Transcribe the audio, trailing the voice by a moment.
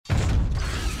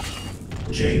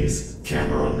James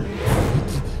Cameron.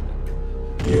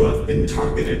 You have been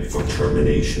targeted for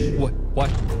termination.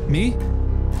 What? Me?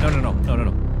 No.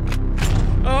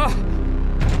 Ah!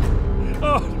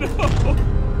 Oh,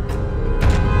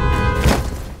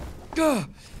 no!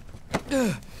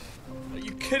 Are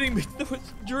you kidding me? That was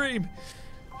a dream.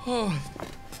 Oh,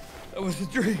 that was a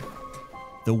dream.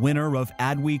 The winner of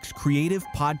Adweek's Creative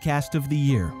Podcast of the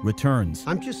Year returns.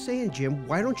 I'm just saying, Jim,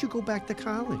 why don't you go back to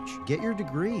college? Get your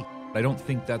degree. I don't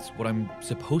think that's what I'm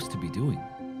supposed to be doing.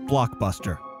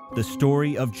 Blockbuster, the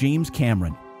story of James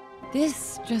Cameron.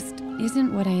 This just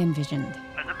isn't what I envisioned.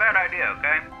 That's a bad idea,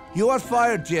 okay? You are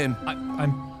fired, Jim.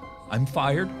 I'm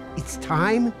fired? It's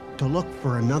time to look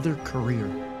for another career.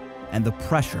 And the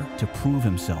pressure to prove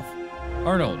himself.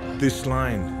 Arnold. This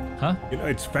line. Huh? You know,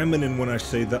 it's feminine when I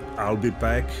say that I'll be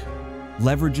back.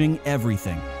 Leveraging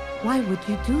everything. Why would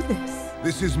you do this?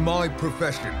 This is my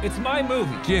profession. It's my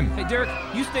movie. Jim. Hey, Derek,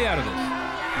 you stay out of this.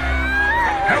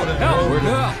 Help! Help! What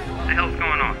the hell's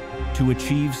going on? To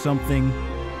achieve something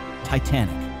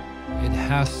titanic. It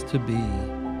has to be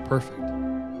perfect.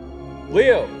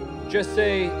 Leo, just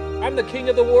say, I'm the king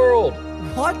of the world.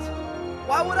 What?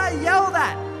 Why would I yell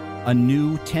that? A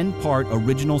new 10-part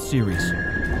original series.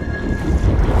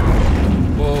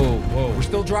 Whoa, we're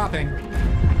still dropping.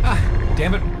 Ah,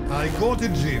 damn it. I got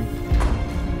it, Jim.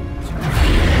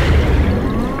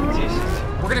 Jesus.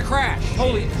 We're gonna crash.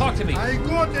 Holy, talk to me. I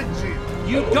got it, Jim.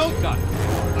 You don't got it.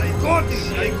 I got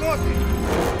it.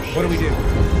 What do we do?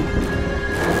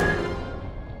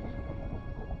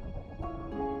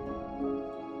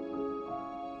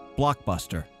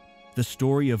 Blockbuster, the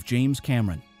story of James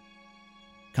Cameron.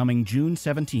 Coming June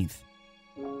 17th.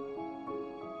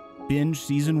 Binge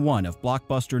Season 1 of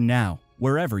Blockbuster now,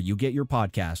 wherever you get your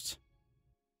podcasts.